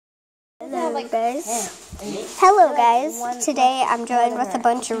Hello guys. Hello guys. Today I'm joined with a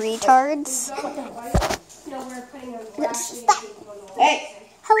bunch of retards. Stop. Hey.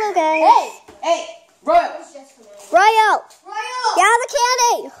 Hello guys. Hey. Royal. Royal. Yeah, the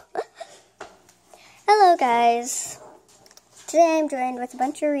candy. Hello guys. Today I'm joined with a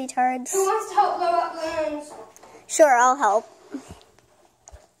bunch of retards. Who wants to help blow up balloons? Sure, I'll help.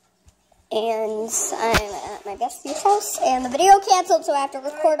 And I'm at my bestie's house, and the video canceled, so I have to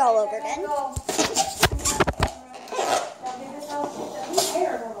record all over again.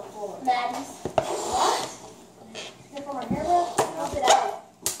 Madness. What? You're from our hair brush? Help it out.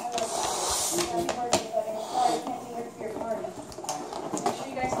 Happy birthday, buddy. Sorry, I can't be here for your party. Make sure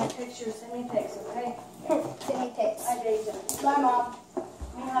you guys take pictures. Send me pics, okay? Send me pics. I dare you. Bye, Mom.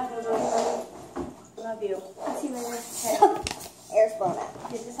 Me and Happy birthday. Love you. See you later. Air's blown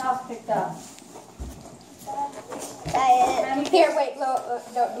out. Get this house picked up. Here, wait,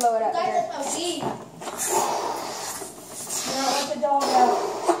 don't blow it up. Here. You don't let the dog out.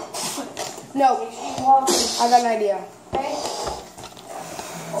 No. Make sure you walk in. I got an idea. Okay?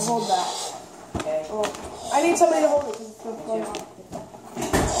 I'll hold that. Okay. Oh. I need somebody to hold it because it's so close.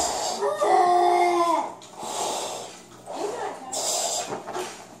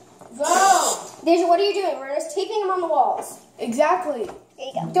 Go! Deja, what are you doing? We're just taping them on the walls. Exactly. There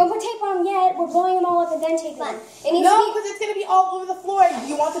you go. Don't put tape on them yet. We're blowing them all up and then taping them. It needs No, to because it's going to be all over the floor. Do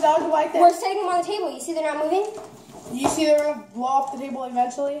you want the dog to like that? We're setting them on the table. You see they're not moving? You see they're going to blow up the table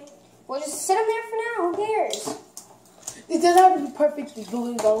eventually? We'll just sit them there for now. Who cares? It doesn't have to be perfect. The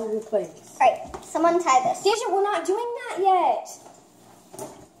balloons all over the place. Alright, someone tie this. Deja, we're not doing that yet.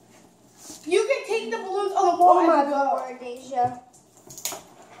 You can take the balloons on the wall. Oh my god, Deja.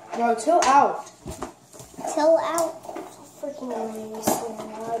 Bro, chill out. Chill out. Freaking annoying, I swear to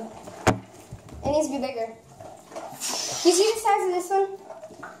God. It needs to be bigger. You see the size of this one?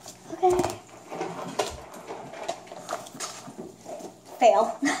 Okay. Fail.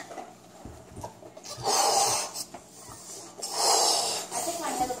 I think my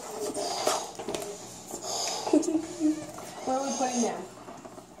head looks really good. Where are we putting them?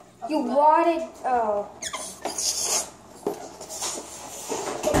 You wanted... Oh.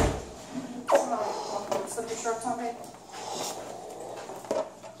 Slip your shorts on me.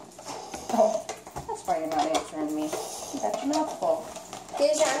 Oh. That's why you're not answering me. You got your mouth full.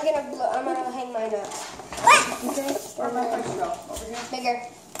 Deja, I'm gonna hang mine up. Okay. Where'd my first go? Over here? Bigger.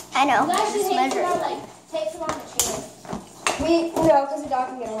 I know. You guys should Just hang measure them it. on, take them on the chair. No, because the dog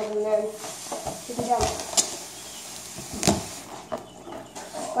can get a hold of them then. You can jump.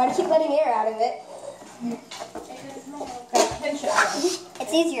 Gotta keep letting air out of it. Pinch it.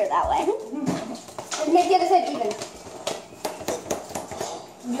 It's easier that way. And make the other side even.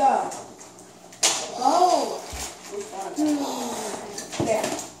 Yeah. Oh. There.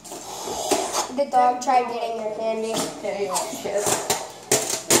 The dog tried getting their candy. Yeah, you want shit.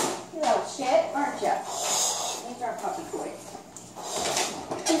 You little shit, aren't you? These are puppy toys.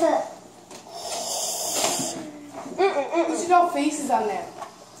 We should draw faces on them.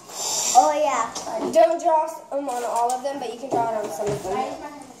 Oh yeah. Don't draw them on all of them, but you can draw it on some of them.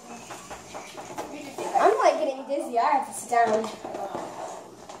 I'm like getting dizzy. I have to sit down.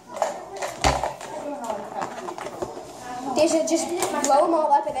 Deja, just blow them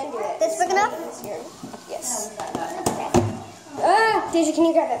all up and then do it. This big enough? Yes. Deja, can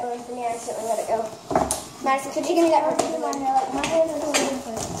you grab that balloon for me? I accidentally let it go. Madison, could you give me that balloon? My hair, like, my hair is a little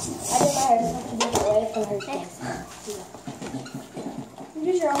different. I did my hair just have to do it away from her. You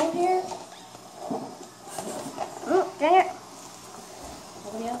use your own hair? Oh, dang it.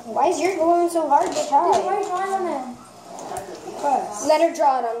 Why is your balloon so hard to tie? Why are you drawing on them? Let her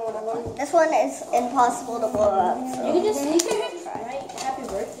draw it on one of them. This one is impossible to blow up. So. You can just try. Right? Happy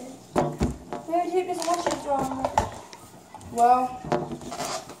birthday. Maybe take this watch and draw on it. Well,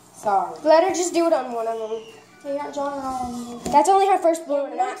 sorry. Let her just do it on one of them. So you're not drawing on them. That's only her first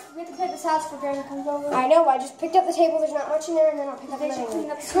balloon. We have to take this house for Grandma comes over. I know. I just picked up the table. There's not much in there, and then I'll pick up the other one.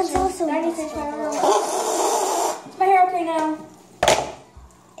 This one's awesome. I need to finish my hair. Is my hair okay now?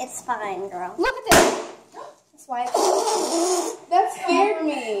 It's fine, girl. Look at this. That's why. That scared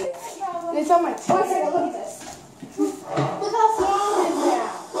me. It's on my tongue. Look at this. Look how small it is now.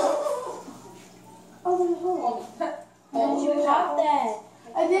 Oh, there's a hole. Did you have that?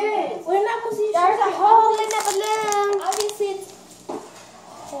 I did. We're not going to see. There's a hole in the balloon. Obviously, it's.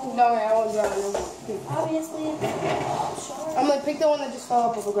 No, I won't draw it. Obviously, it's. I'm gonna pick the one that just fell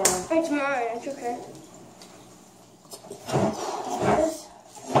off of the ground. It's mine. It's okay.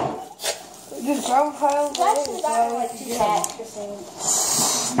 Just draw piles. Actually, got like 2 cats the same.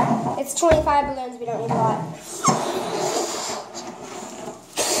 It's 25 balloons. We don't need a lot.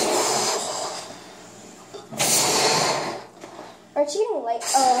 light.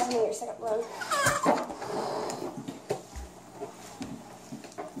 Oh, that's in your second one.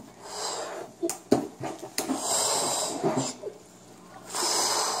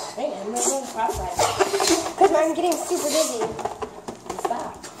 Hey, I'm not going cross-eyed. Because I'm getting super dizzy. What's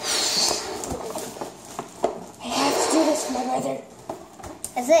that? I have to do this for my brother.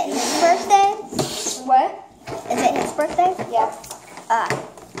 Is it his birthday? What? Is it his birthday? Yeah.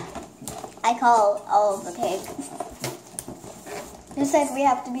 I call all of the pigs. Who said we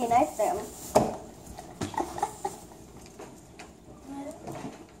have to be nice to him?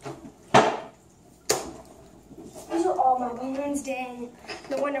 These are all my balloons, dang.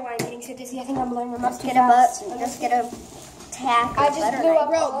 No wonder why I'm getting so dizzy. I think I'm blowing them up too Get a fast. just get a tack. I just blew up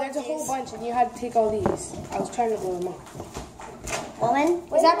Bro, all there's a of whole these. bunch and you had to take all these. I was trying to blow them off. Woman,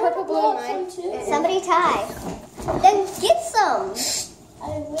 Is that purple balloon mine? somebody tie. Then get some. I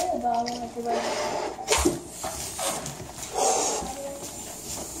will, but I want to run.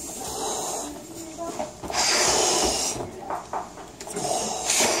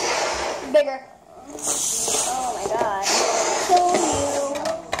 Bigger. Oh my god. Kill you.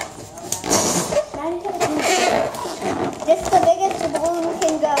 This is the biggest the balloon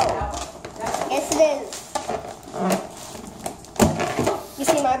can go. Yes, it is. You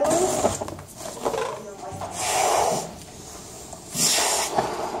see my balloons?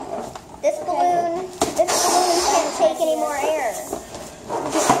 This balloon can't take any more air.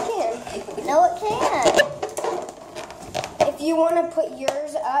 Yes, I can. No, it can't. If you want to put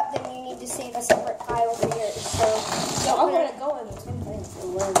yours up, then you need to save a separate pile for yours. So, No, I'm going to go in the same place.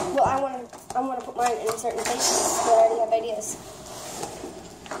 well, I want to put mine in certain places, so I already have ideas.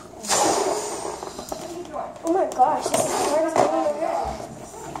 Oh my gosh, this is the hardest balloon I've ever.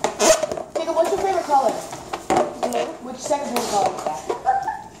 Jacob, what's your favorite color? Blue. Which second favorite color is that?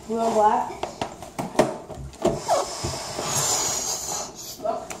 Blue and black?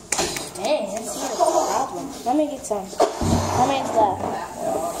 Dang, that's a problem. Let me get some. How many is left?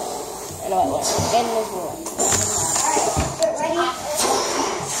 And a white one. And this one.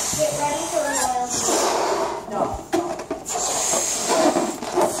 Get ready for the oil.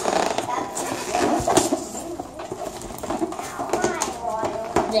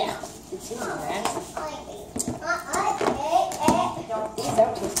 Yeah. It's in there, man. These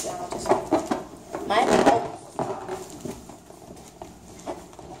don't taste good. Mine don't.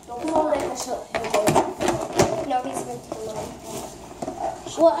 Don't hold it. No, he's good to mine.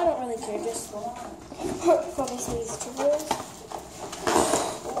 Well, I don't really care. Just Probably see these two balloons.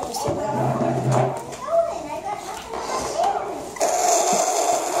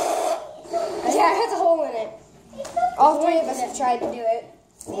 Yeah, it has a hole in it. All three of us have tried to do it.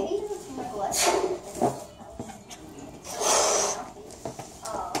 Maybe this is too much blood.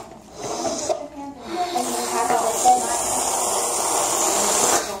 And you happy birthday.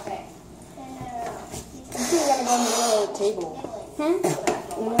 you gotta go in the middle of the table.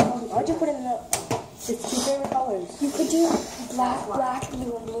 Why'd you put it in the? It's two favorite colors. You could do black,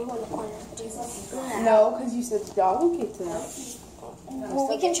 blue, and blue on the corner. No, because you said the dog would get to that. Well,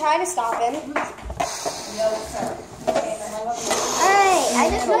 we can try to stop him. Alright, I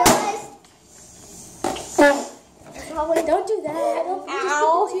just realized. Don't do that.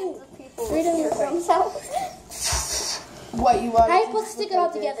 Ow. What you want? How are you supposed to stick it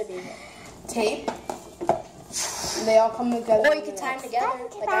all together, David? Tape. They all come together. Or you can tie them together,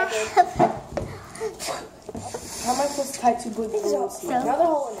 like I did. How am I supposed to tie two blue balloons? Another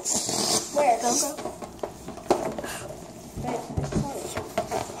hole in it. Where?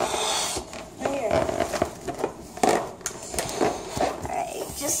 Right here.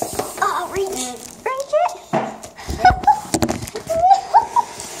 Alright, just reach it.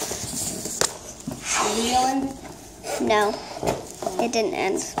 The video ended? No, it didn't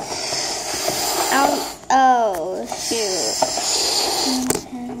end. Oh shoot.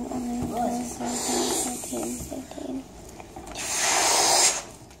 10, 11, 12, 13, 14, 15.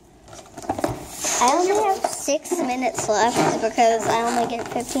 I only have 6 minutes left because I only get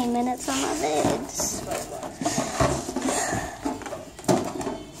 15 minutes on my vids.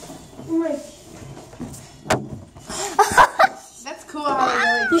 That's cool how they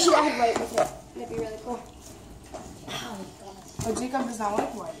really. You should add white with it. That'd be really cool. But Jacob does not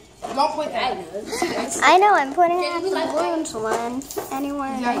like white. Don't put that. I know, I'm putting out the balloons one.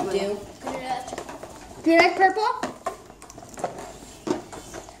 Anywhere. Yeah, you do. Do you like purple?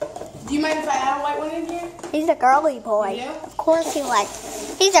 Do you mind if I add a white one in here? He's a girly boy. Yeah? Of course he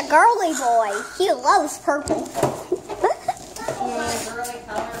likes. He's a girly boy. He loves purple.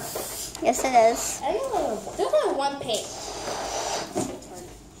 Yes, it is. There's only one pink.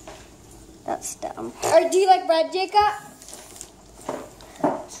 That's dumb. Or do you like red, Jacob?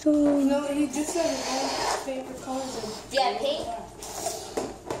 No, he just said his own favorite colors. Yeah, pink.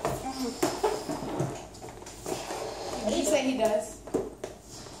 What did you say he does?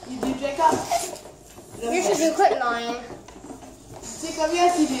 You do, Jacob? You should be quitting lying. Jacob,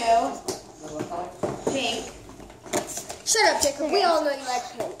 yes you do. Pink. Shut up, Jacob. We all know you like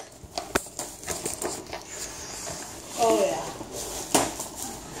pink. Oh yeah.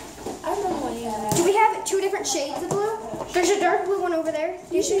 I remember when you had Do we have 2 different shades of blue? There's a dark blue one over there.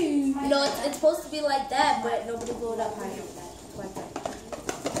 You should. No, it's supposed to be like that, but nobody blew it up high enough. Like that.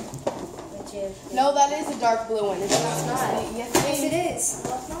 Which is. No, that is a dark blue one. It's not. Yes, Yes, it is.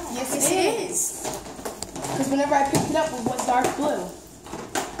 Yes, it is. Because whenever I picked it up, it was dark blue.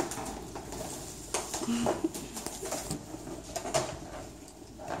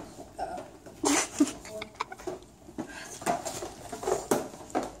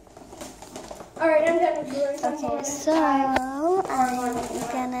 Alright, I'm done with yours. Okay, so I'm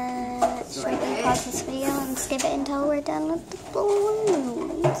gonna shortly pause this video and skip it until we're done with the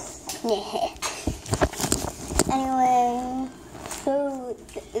balloons. Yeah. Anyway, so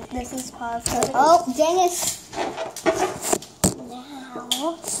this is paused. Oh, dang it! Now,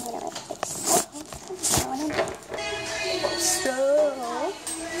 I'm gonna fix so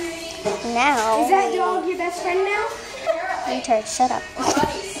now. Is that dog your best friend now? Retard, shut up.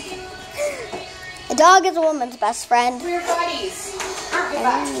 A dog is a woman's best friend. We're buddies.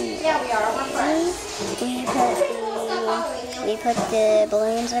 Yeah, we are. We're friends. We put the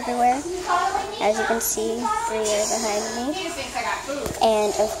balloons everywhere. As you can see, 3 are behind me. He just thinks I got food.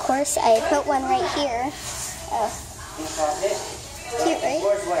 And of course, I put one right here. Cute, right?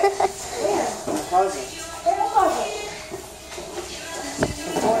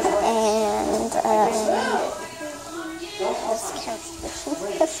 And move.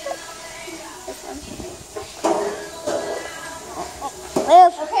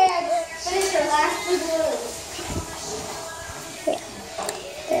 Okay, I just finished your last 2 balloons.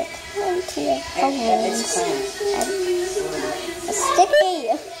 Sticky.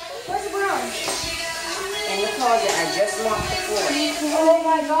 Where's the brown? In the closet, I just mopped the floor. Oh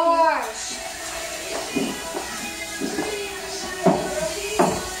my gosh.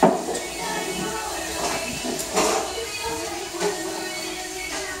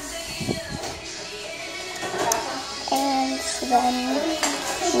 And then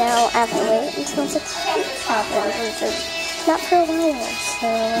now I have to wait until 6 happens, which is not for a while. So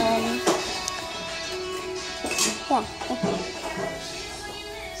yeah.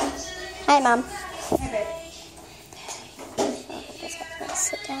 Hi, Mom. Just have to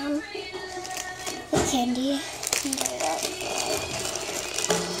sit down with candy and get it out.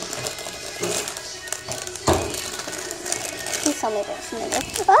 Please tell me there's another.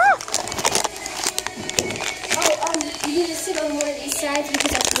 Ah! Oh, you need to sit on one of these sides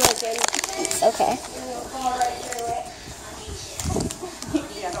because that's broken. It's okay. It'll fall right through it.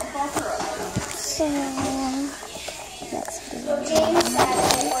 Yeah, don't fall through it. So next So James had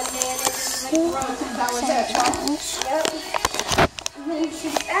it one day and it was like broken. That was it. Yep. And then she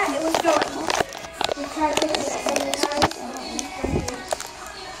it was done. We tried to fix it so many times.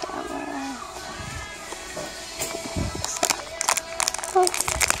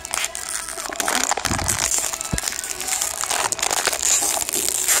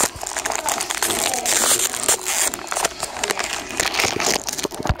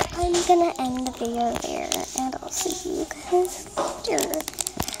 I'm gonna end the video there, and I'll see you guys later.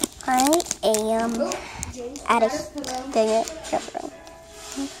 I am at a dang it.